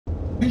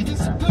빌딩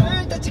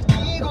숲을 다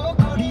지키고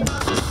거리는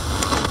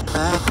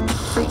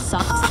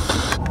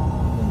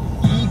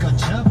이건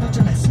첫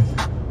번째 레슨.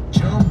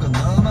 좋은 건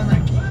너만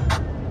알기.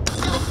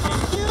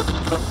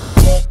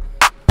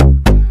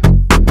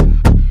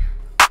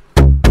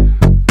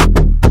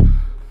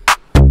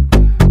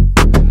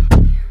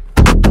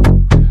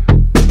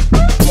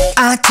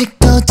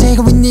 아직도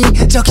재고 있니?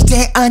 저기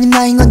쟤 아님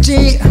나인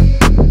건지.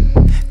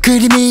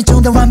 그림이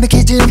좀 더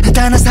완벽해진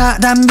다른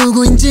사람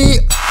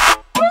누구인지.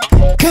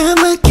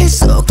 까맣게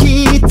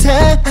속이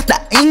다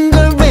나인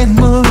걸 왜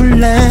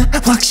몰라.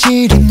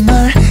 확실히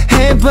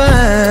말해봐.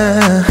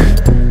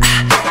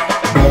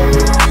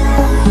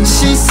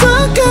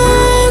 시선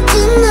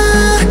같은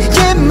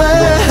나의 맘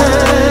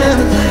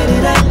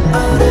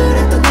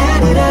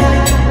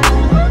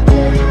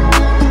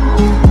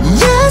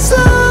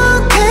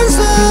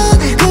약속해서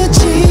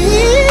그치.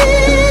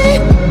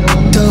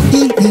 또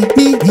이니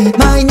미니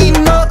마이니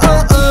뭐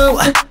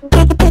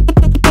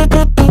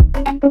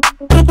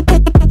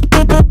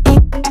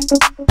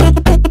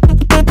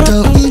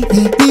또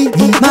이니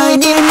미니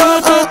마이니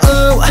뭐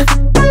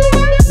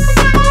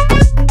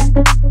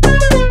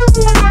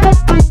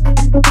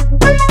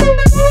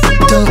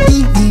또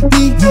이니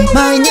미니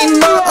마이니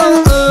뭐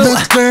너의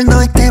걸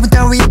너의 대본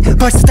따위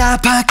벌써 다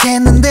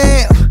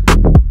파악했는데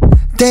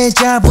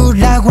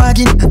데자부라고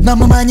하긴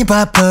너무 많이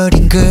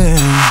봐버린 걸.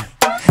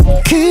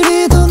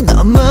 그래도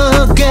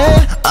넘어가.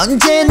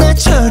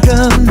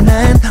 언제나처럼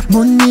난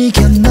못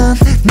이겨 넌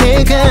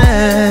내가.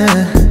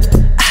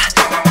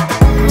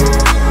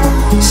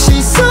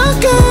 시선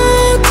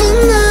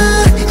같은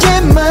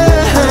나의 맘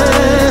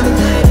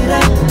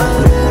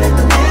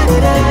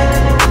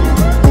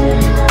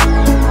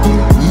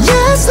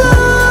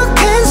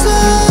약속해서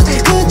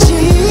그치.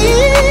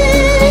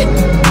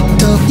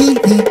 또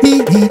이니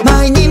미니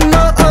마이니 뭐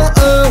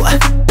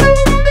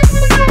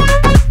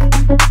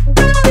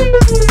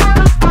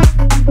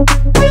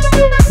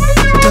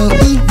또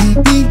이니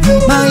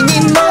미니 마이니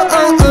뭐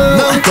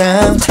No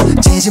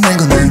doubt 재지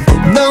말고 난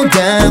No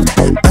doubt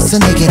어서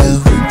내게로.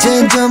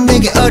 점점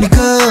내게 어리고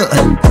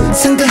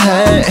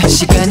상대할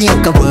시간이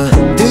아까워.